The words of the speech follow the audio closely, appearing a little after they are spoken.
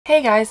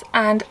Hey guys,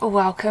 and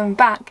welcome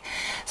back.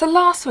 So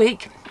last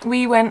week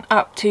we went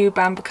up to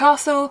Bamburgh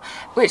Castle,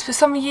 which for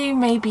some of you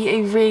may be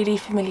a really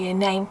familiar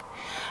name.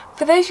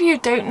 For those of you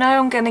who don't know,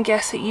 I'm going to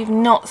guess that you've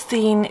not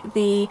seen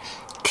the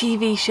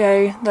TV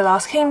show The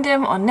Last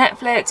Kingdom on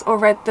Netflix or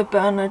read the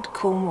Bernard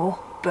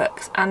Cornwell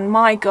books, and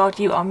my god,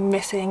 you are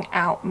missing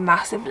out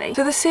massively.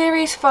 So the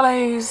series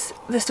follows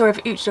the story of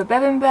Uhtred of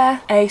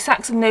Bamburgh, a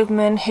Saxon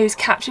nobleman who's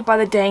captured by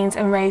the Danes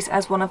and raised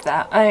as one of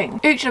their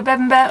own. Uhtred of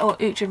Bamburgh, or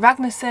Uhtred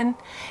Ragnarsson,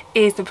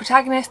 is the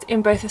protagonist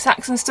in both the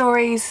Saxon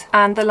stories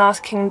and the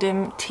Last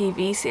Kingdom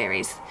TV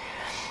series.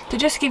 To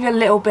just give you a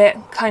little bit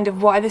kind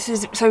of why this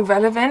is so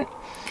relevant,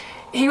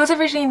 he was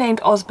originally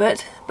named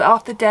Osbert, but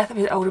after the death of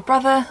his older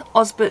brother,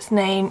 Osbert's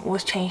name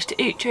was changed to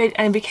Uhtred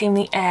and he became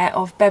the heir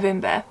of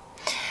Bamburgh.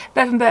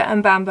 Bamburgh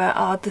and Bamburgh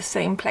are the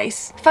same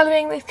place.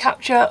 Following the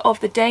capture of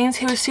the Danes,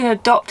 who would soon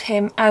adopt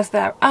him as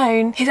their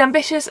own, his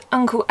ambitious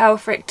uncle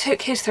Elfric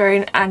took his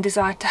throne and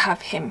desired to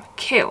have him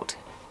killed.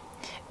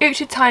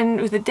 Uhtred's time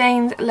with the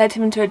Danes led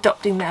him into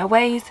adopting their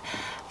ways.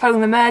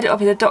 Following the murder of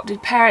his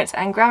adopted parents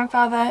and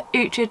grandfather,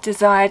 Uhtred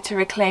desired to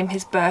reclaim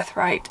his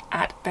birthright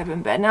at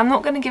Bamburgh. Now, I'm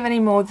not going to give any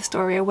more of the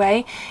story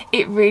away.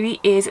 It really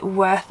is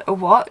worth a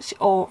watch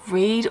or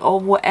read or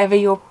whatever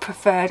your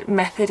preferred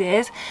method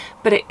is,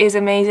 but it is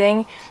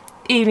amazing.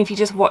 Even if you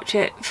just watch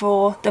it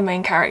for the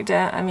main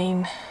character, I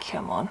mean,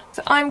 come on.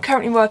 So I'm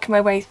currently working my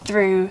way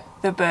through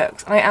the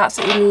books and I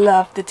absolutely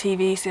love the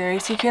TV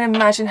series. So you can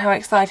imagine how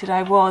excited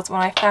I was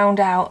when I found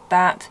out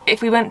that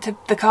if we went to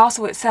the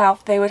castle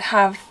itself, they would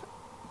have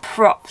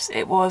props.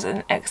 It was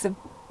an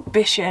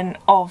exhibition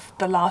of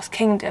the Last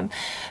Kingdom,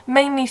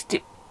 mainly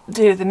to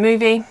do with the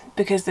movie,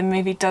 because the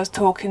movie does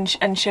talk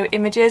and show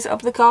images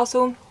of the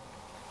castle,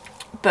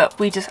 but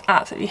we just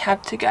absolutely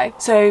had to go.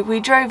 So we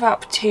drove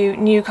up to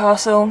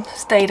Newcastle,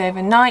 stayed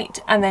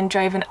overnight, and then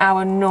drove an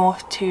hour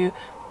north to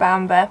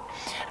Bamburgh,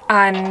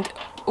 and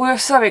we were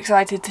so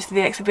excited to see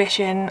the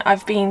exhibition.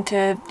 I've been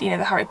to,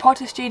 the Harry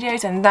Potter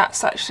studios, and that's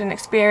such an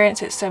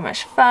experience. It's so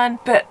much fun,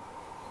 but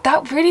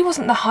that really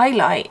wasn't the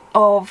highlight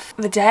of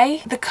the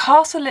day. The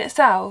castle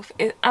itself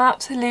is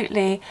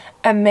absolutely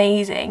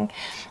amazing.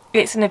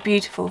 It's in a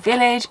beautiful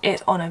village,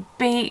 it's on a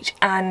beach,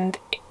 and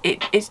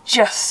it's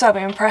just so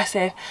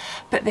impressive.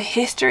 But the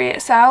history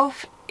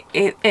itself,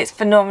 it's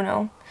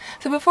phenomenal.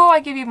 So before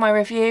I give you my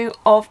review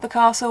of the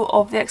castle,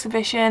 of the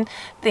exhibition,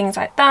 things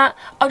like that,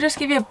 I'll just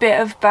give you a bit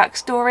of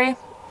backstory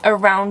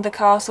around the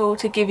castle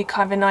to give you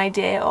kind of an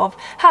idea of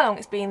how long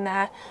it's been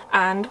there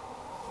and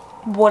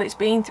what it's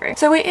been through.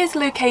 So it is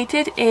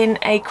located in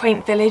a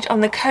quaint village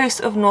on the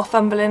coast of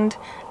Northumberland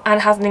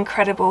and has an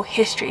incredible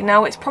history.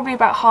 Now, it's probably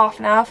about half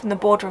an hour from the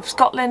border of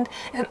Scotland.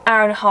 It's an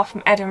hour and a half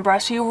from Edinburgh,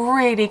 so you're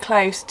really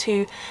close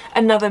to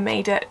another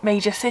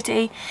major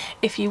city.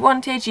 If you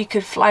wanted, you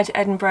could fly to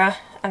Edinburgh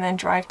and then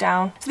drive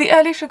down. So the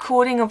earliest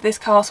recording of this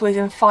castle is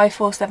in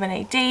 547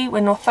 AD,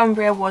 when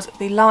Northumbria was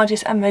the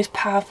largest and most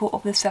powerful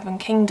of the seven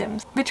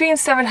kingdoms. Between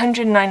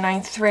 700 and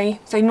 993,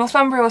 so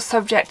Northumbria was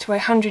subject to a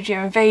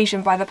 100-year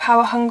invasion by the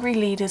power-hungry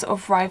leaders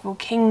of rival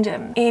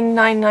kingdoms. In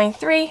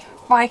 993,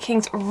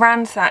 Vikings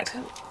ransacked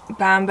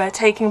Bamburgh,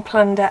 taking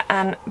plunder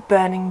and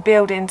burning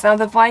buildings. Now,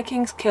 the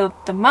Vikings killed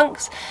the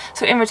monks,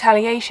 so in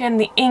retaliation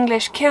the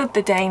English killed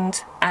the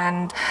Danes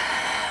and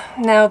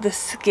nailed the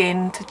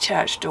skin to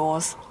church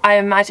doors. I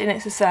imagine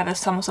it's to serve as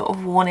some sort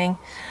of warning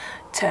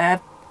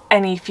to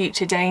any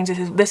future Danes.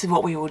 This is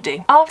what we will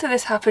do. After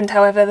this happened,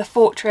 however, the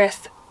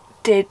fortress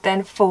did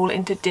then fall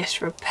into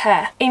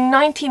disrepair. In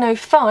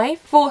 1905,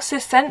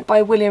 forces sent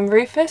by William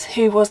Rufus,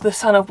 who was the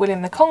son of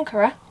William the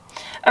Conqueror,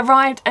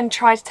 arrived and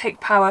tried to take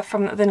power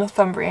from the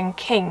Northumbrian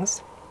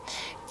kings.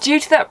 Due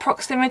to that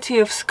proximity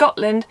of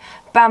Scotland,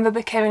 Bamburgh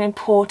became an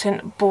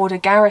important border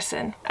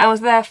garrison and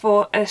was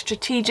therefore a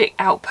strategic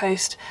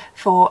outpost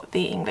for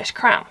the English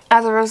crown.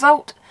 As a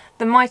result,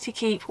 the mighty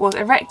keep was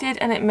erected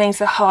and it remains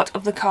the heart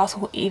of the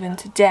castle even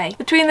today.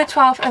 Between the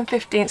 12th and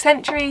 15th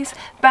centuries,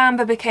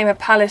 Bamburgh became a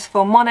palace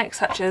for monarchs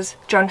such as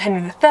John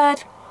Henry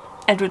III,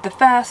 Edward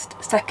I,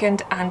 II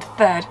and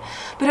III,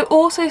 but it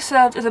also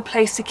served as a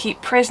place to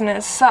keep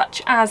prisoners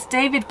such as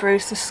David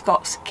Bruce, the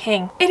Scots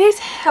king. It is,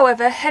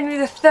 however, Henry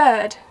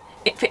III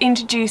for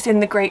introducing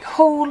the Great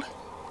Hall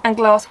and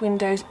glass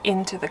windows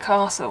into the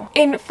castle.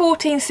 In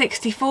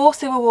 1464,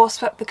 civil war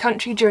swept the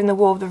country during the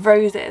War of the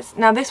Roses.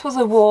 Now, this was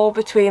a war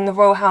between the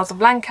Royal House of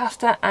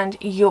Lancaster and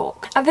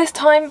York. At this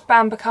time,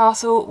 Bamburgh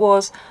Castle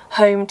was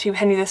home to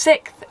Henry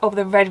VI of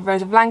the Red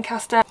Rose of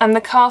Lancaster, and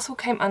the castle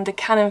came under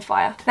cannon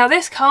fire. Now,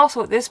 this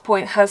castle at this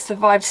point has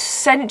survived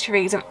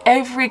centuries of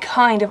every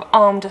kind of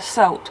armed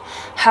assault.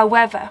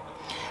 However,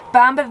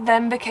 Bamburgh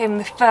then became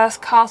the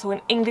first castle in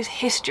English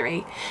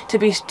history to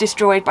be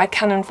destroyed by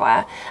cannon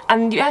fire,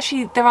 and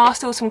there are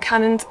still some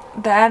cannons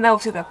there.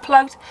 Obviously they're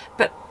plugged,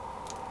 but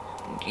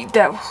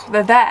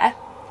they're there,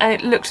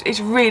 and it's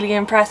really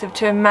impressive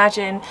to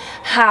imagine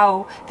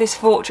how this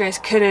fortress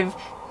could have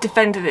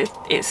defended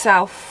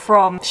itself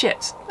from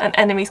ships and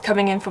enemies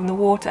coming in from the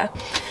water.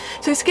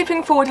 So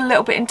skipping forward a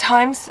little bit in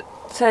time,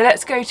 So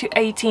let's go to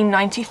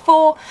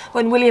 1894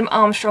 when William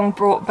Armstrong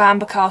bought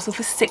Bamburgh Castle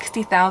for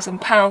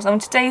 £60,000. Now in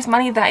today's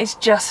money that is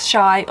just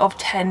shy of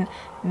 10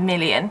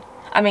 million.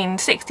 I mean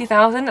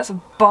 60,000, that's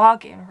a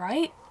bargain,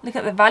 right? Look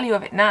at the value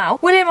of it now.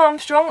 William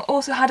Armstrong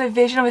also had a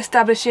vision of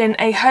establishing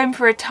a home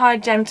for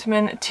retired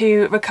gentlemen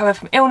to recover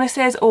from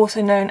illnesses,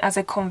 also known as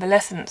a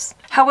convalescence.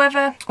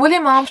 However,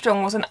 William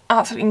Armstrong was an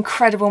absolutely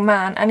incredible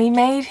man, and he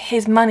made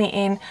his money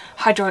in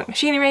hydraulic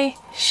machinery,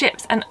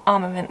 ships and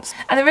armaments.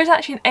 And there is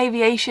actually an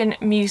aviation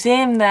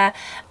museum there,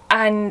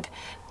 and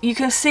you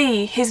can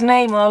see his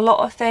name on a lot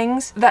of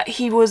things that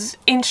he was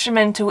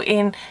instrumental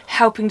in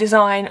helping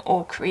design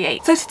or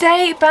create. So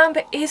today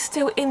Bamburgh is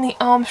still in the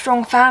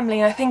Armstrong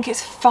family. I think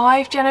it's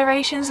 5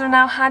 generations have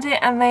now had it,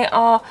 and they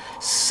are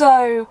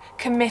so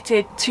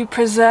committed to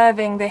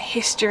preserving the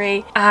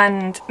history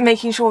and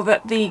making sure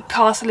that the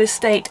castle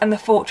estate and the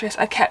fortress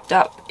are kept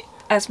up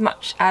as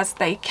much as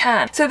they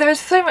can. So there is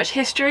so much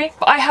history,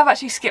 but I have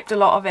actually skipped a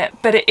lot of it,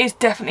 but it is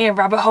definitely a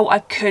rabbit hole I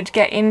could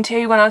get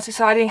into. When I was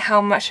deciding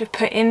how much to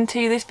put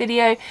into this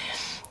video,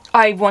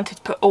 I wanted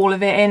to put all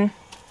of it in,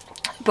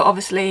 but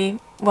obviously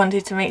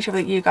wanted to make sure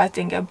that you guys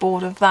didn't get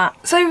bored of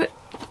that. So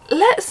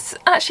let's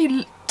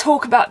actually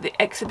talk about the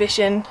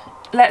exhibition.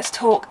 Let's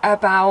talk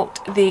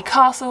about the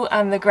castle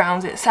and the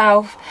grounds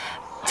itself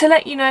to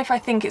let you know if I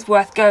think it's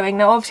worth going.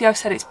 Now obviously I've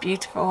said it's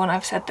beautiful, and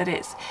I've said that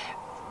it's,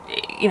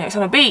 you know, it's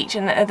on a beach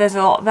and there's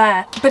a lot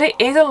there, but it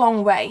is a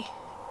long way.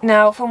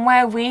 Now from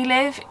where we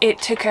live, it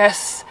took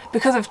us,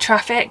 because of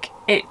traffic,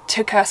 it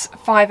took us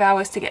 5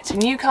 hours to get to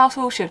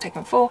Newcastle, should have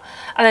taken 4,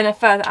 and then a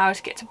further hour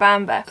to get to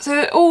Bamburgh. So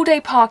the all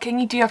day parking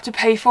you do have to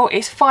pay for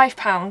is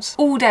 £5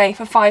 all day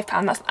for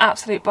 £5. That's an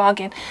absolute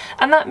bargain,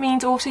 and that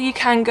means also you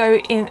can go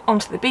in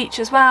onto the beach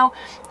as well,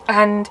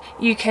 and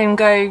you can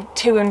go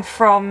to and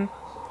from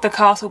the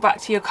castle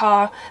back to your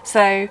car,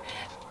 so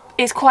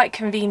it's quite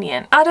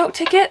convenient. Adult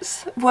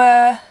tickets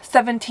were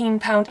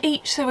 £17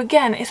 each, so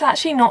again it's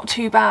actually not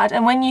too bad,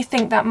 and when you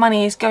think that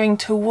money is going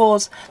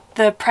towards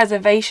the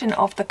preservation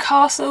of the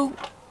castle,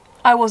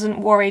 I wasn't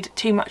worried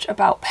too much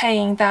about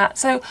paying that.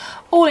 So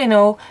all in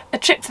all, a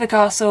trip to the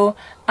castle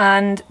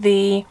and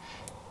the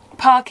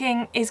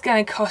parking is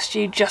going to cost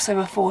you just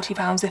over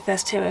 £40 if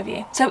there's 2 of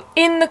you. So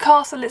in the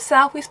castle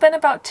itself, we spent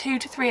about 2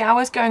 to 3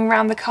 hours going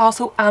around the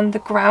castle and the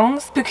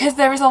grounds, because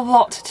there is a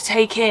lot to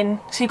take in.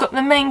 So you've got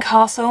the main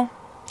castle.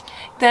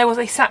 There was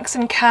a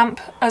Saxon camp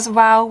as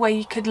well, where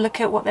you could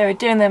look at what they were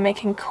doing. They're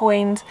making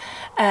coins.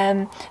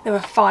 There were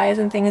fires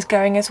and things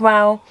going as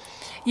well.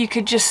 You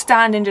could just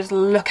stand and just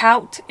look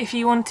out if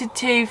you wanted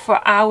to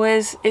for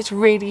hours. It's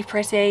really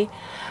pretty.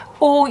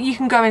 Or you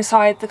can go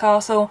inside the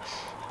castle.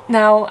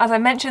 Now, as I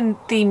mentioned,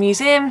 the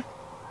museum,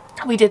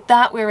 we did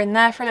that. We were in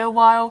there for a little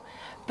while.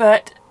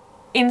 But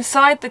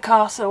inside the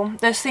castle,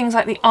 there's things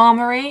like the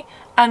armoury,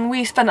 and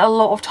we spent a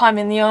lot of time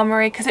in the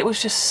armoury because it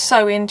was just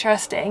so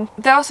interesting.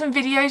 There are some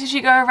videos as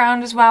you go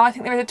around as well. I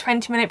think there is a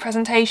 20-minute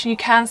presentation you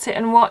can sit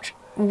and watch.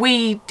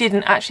 We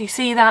didn't actually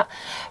see that,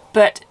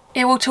 but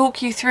it will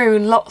talk you through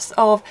lots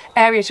of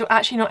areas you're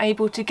actually not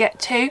able to get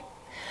to.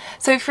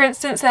 So for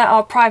instance, there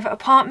are private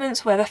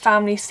apartments where the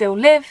family still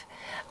live,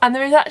 and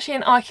there is actually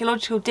an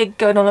archaeological dig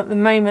going on at the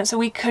moment, so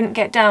we couldn't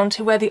get down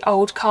to where the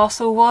old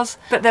castle was,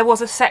 but there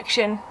was a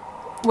section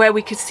where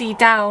we could see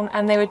down,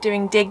 and they were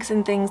doing digs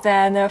and things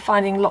there, and they were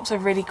finding lots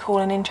of really cool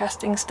and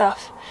interesting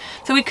stuff.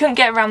 So we couldn't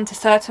get around to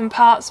certain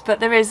parts, but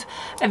there is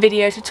a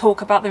video to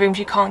talk about the rooms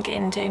you can't get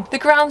into. The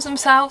grounds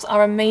themselves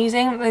are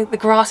amazing. The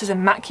grass is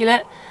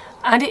immaculate,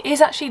 and it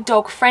is actually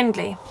dog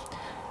friendly.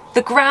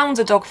 The grounds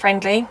are dog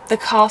friendly, the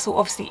castle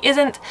obviously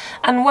isn't,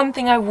 and one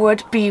thing I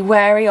would be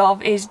wary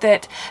of is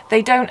that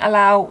they don't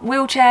allow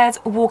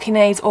wheelchairs, walking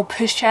aids or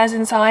pushchairs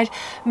inside,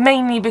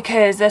 mainly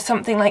because there's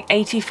something like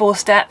 84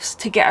 steps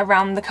to get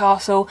around the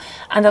castle,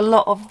 and a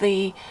lot of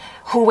the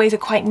hallways are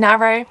quite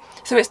narrow,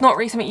 so it's not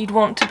really something you'd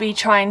want to be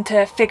trying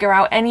to figure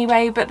out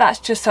anyway, but that's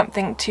just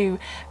something to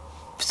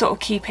sort of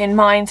keep in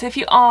mind. So if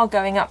you are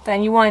going up there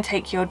and you want to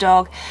take your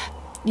dog,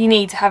 you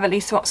need to have at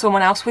least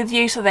someone else with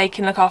you so they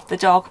can look after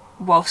the dog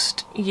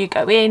whilst you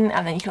go in,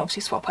 and then you can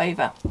obviously swap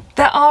over.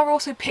 There are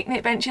also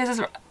picnic benches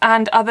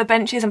and other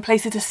benches and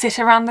places to sit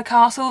around the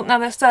castle. Now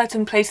there's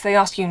certain places they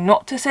ask you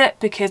not to sit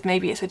because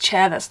maybe it's a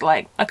chair that's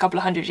like a couple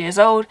of 100 years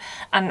old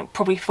and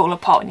probably fall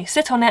apart when you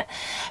sit on it,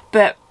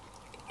 but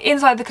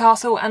inside the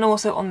castle and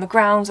also on the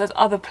grounds there's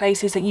other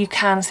places that you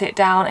can sit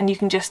down and you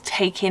can just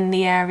take in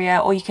the area,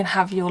 or you can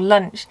have your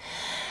lunch.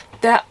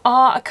 There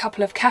are a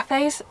couple of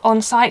cafes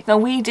on site. Now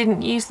we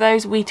didn't use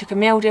those, we took a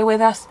meal deal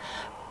with us,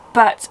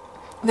 but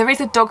there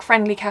is a dog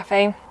friendly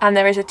cafe and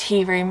there is a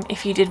tea room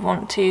if you did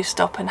want to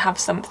stop and have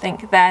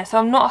something there. So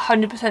I'm not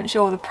 100%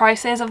 sure the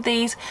prices of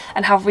these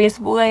and how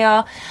reasonable they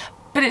are,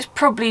 but it's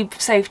probably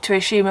safe to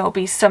assume it will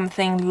be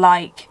something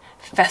like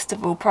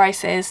festival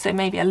prices, so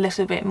maybe a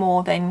little bit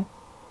more than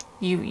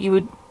you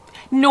would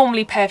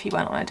normally pay if you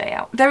went on a day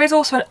out. There is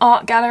also an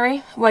art gallery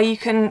where you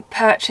can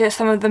purchase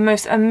some of the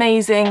most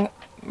amazing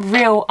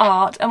real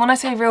art, and when I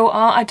say real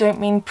art I don't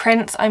mean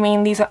prints, I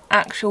mean these are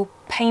actual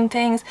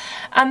paintings,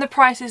 and the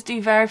prices do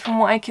vary from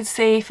what I could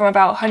see, from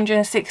about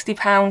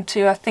 £160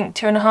 to I think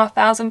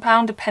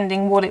 £2,500,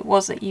 depending what it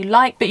was that you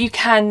like. But you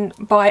can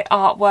buy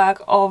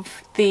artwork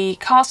of the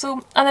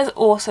castle, and there's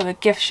also a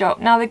gift shop.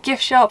 Now the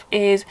gift shop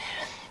is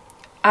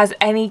as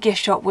any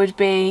gift shop would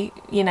be,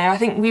 you know. I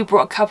think we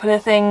brought a couple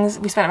of things.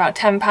 We spent about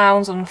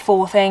 £10 on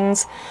 4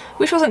 things,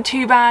 which wasn't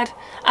too bad.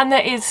 And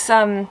there is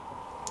some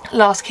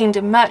Last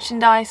Kingdom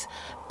merchandise,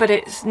 but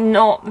it's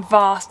not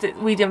vast.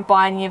 We didn't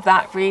buy any of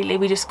that really.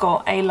 We just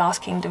got a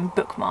Last Kingdom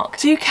bookmark.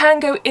 So you can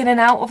go in and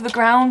out of the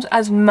grounds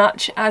as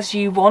much as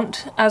you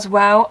want as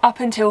well, up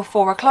until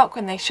 4 o'clock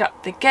when they shut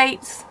the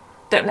gates.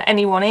 Don't let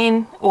anyone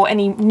in or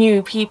any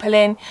new people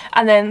in,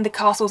 and then the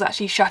castle's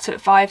actually shut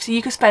at 5, so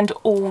you could spend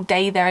all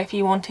day there if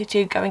you wanted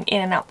to, going in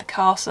and out the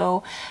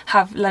castle,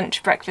 have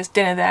lunch, breakfast,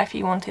 dinner there if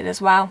you wanted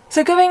as well.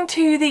 So going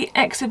to the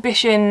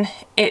exhibition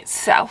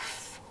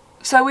itself,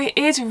 so it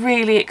is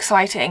really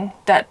exciting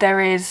that there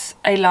is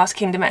a Last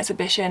Kingdom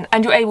exhibition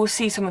and you're able to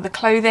see some of the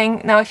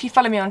clothing. Now if you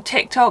follow me on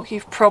TikTok,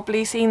 you've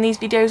probably seen these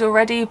videos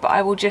already, but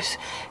I will just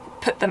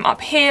put them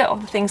up here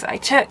of the things that I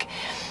took.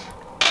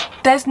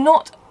 There's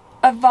not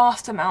a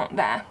vast amount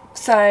there,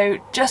 so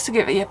just to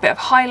give you a bit of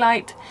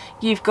highlight,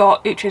 you've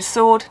got Uhtred's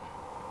sword,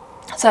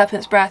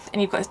 Serpent's Breath, and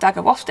you've got his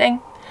dagger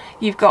wafting,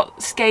 you've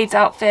got Skade's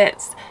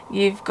outfits,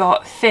 you've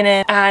got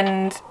Finnan,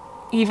 and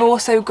you've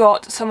also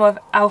got some of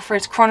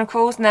Alfred's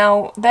chronicles.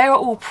 Now they're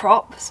all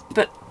props,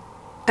 but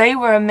they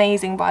were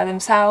amazing by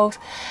themselves,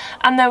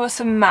 and there were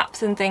some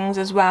maps and things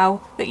as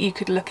well that you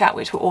could look at,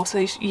 which were also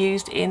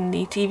used in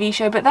the TV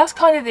show. But that's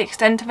kind of the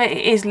extent of it.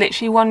 It is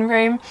literally one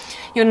room.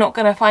 You're not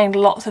going to find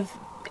lots of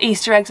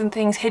Easter eggs and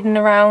things hidden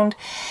around.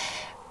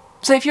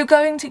 So if you're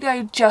going to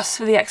go just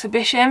for the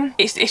exhibition,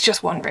 it's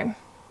just one room.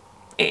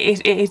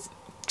 It is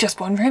just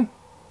one room.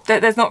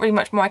 There's not really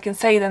much more I can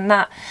say than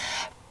that.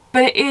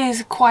 But it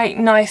is quite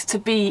nice to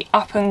be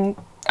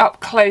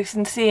up close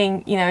and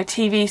seeing, you know, a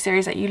TV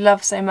series that you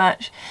love so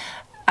much,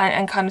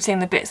 and kind of seeing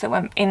the bits that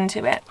went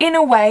into it. In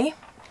a way,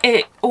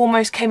 it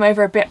almost came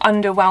over a bit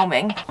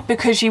underwhelming,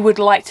 because you would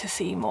like to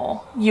see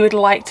more. You would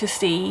like to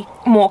see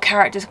more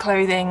characters'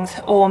 clothing,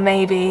 or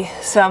maybe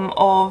some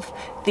of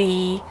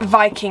the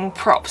Viking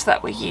props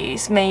that were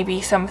used, maybe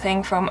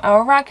something from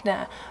Earl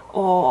Ragnar,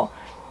 or,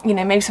 you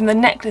know, maybe some of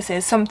the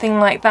necklaces, something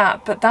like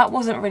that. But that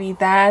wasn't really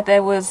there.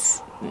 There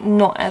was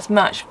not as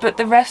much, but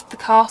the rest of the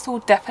castle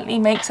definitely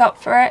makes up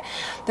for it.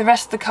 The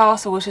rest of the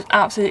castle was just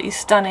absolutely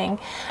stunning,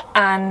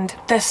 and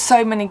there's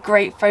so many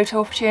great photo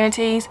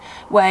opportunities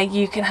where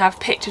you can have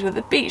pictures with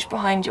the beach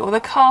behind you or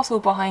the castle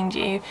behind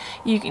you.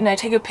 You know,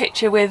 take a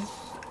picture with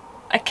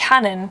a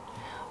cannon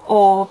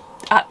or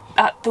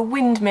at the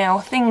windmill,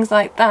 things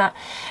like that.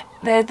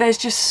 There's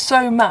just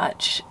so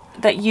much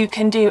that you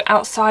can do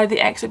outside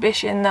the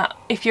exhibition that,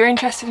 if you're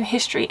interested in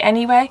history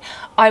anyway,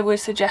 I would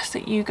suggest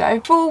that you go.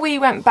 Before we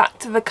went back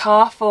to the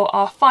car for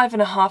our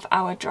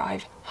 5.5-hour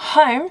drive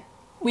home,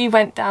 we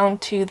went down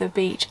to the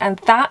beach, and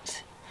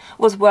that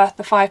was worth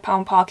the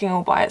 £5 parking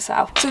all by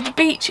itself. So the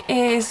beach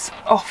is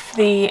off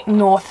the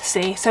North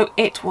Sea, so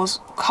it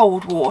was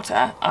cold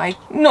water. I'm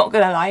not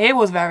gonna lie, it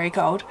was very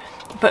cold,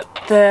 but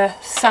the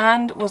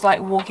sand was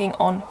like walking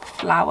on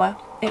flour.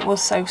 It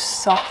was so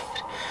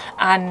soft,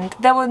 and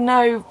there were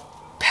no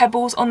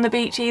pebbles on the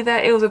beach either.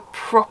 It was a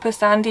proper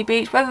sandy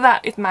beach. Whether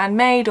that is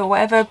man-made or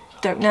whatever,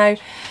 don't know,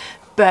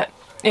 but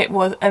it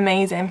was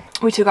amazing.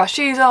 We took our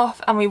shoes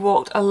off and we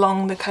walked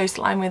along the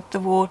coastline with the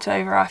water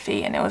over our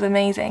feet, and it was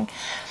amazing.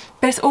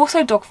 But it's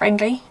also dog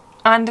friendly,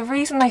 and the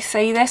reason I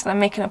say this, and I'm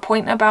making a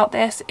point about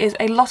this, is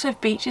a lot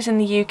of beaches in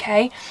the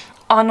UK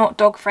are not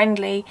dog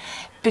friendly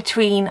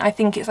between, I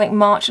think it's like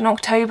March and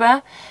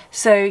October.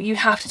 So you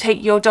have to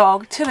take your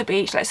dog to the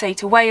beach, let's say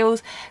to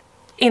Wales,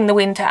 in the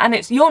winter,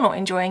 and you're not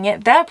enjoying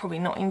it, they're probably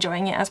not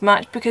enjoying it as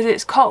much because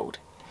it's cold.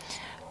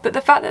 But the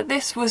fact that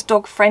this was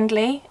dog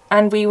friendly,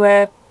 and we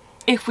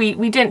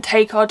didn't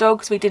take our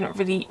dogs, we didn't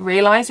really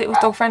realise it was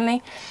dog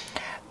friendly,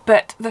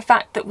 but the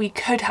fact that we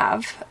could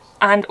have,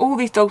 and all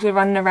these dogs were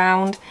running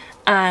around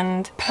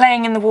and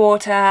playing in the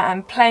water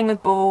and playing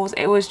with balls,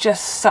 it was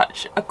just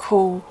such a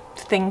cool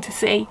thing to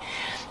see.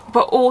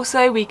 But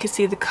also we could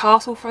see the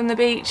castle from the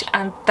beach,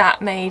 and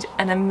that made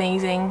an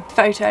amazing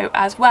photo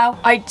as well.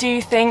 I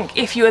do think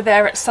if you were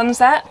there at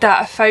sunset,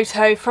 that a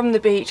photo from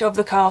the beach of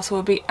the castle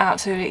would be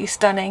absolutely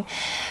stunning.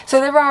 So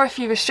there are a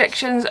few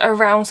restrictions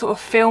around sort of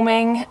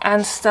filming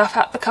and stuff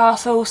at the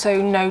castle, so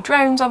no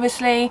drones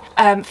obviously,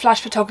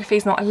 flash photography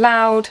is not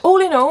allowed. All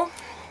in all,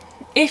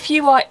 if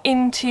you are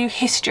into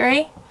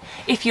history,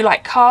 if you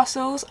like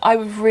castles, I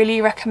would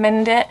really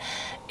recommend it.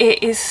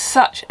 It is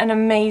such an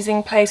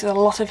amazing place with a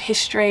lot of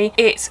history.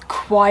 It's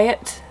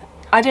quiet.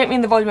 I don't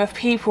mean the volume of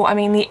people, I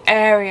mean the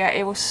area.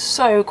 It was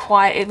so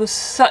quiet. It was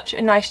such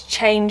a nice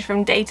change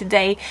from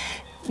day-to-day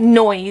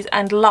noise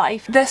and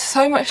life. There's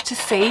so much to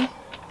see,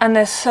 and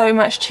there's so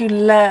much to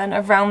learn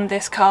around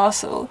this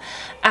castle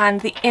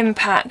and the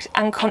impact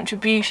and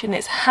contribution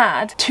it's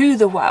had to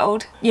the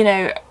world. You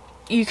know,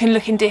 You can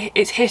look into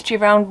its history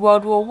around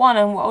World War I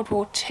and World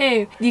War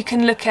II. You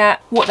can look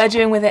at what they're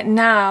doing with it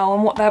now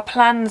and what their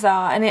plans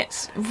are, and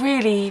it's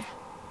really,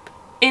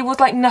 it was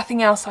like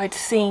nothing else I'd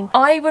seen.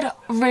 I would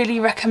really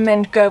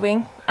recommend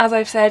going, as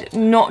I've said,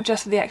 not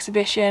just for the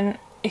exhibition.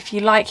 If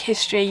you like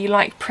history, you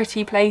like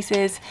pretty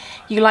places,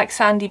 you like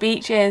sandy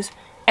beaches,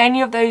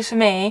 any of those for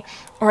me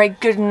are a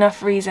good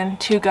enough reason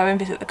to go and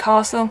visit the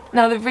castle.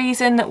 Now, the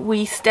reason that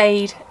we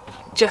stayed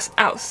just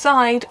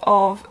outside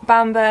of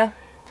Bamburgh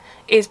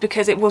is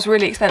because it was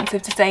really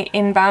expensive to stay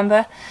in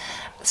Bamburgh.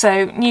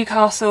 So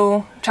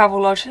Newcastle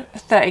travel lodge,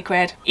 30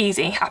 quid,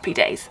 easy, happy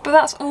days. But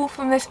that's all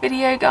from this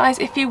video, guys.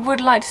 If you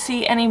would like to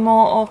see any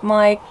more of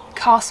my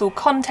castle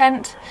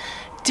content,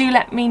 do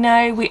let me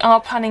know. We are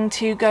planning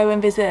to go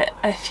and visit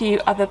a few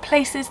other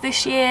places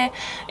this year.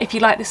 If you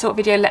like this sort of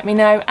video, let me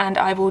know and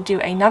I will do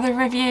another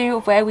review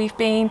of where we've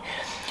been.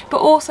 But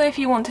also, if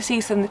you want to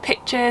see some of the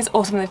pictures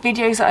or some of the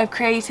videos that I've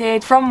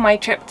created from my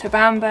trip to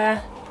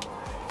Bamburgh,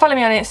 follow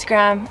me on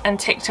Instagram and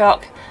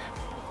TikTok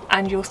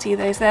and you'll see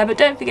those there. But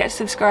don't forget to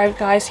subscribe,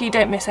 guys, so you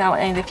don't miss out on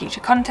any of the future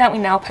content. We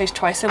now post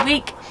twice a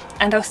week,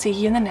 and I'll see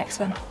you in the next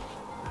one.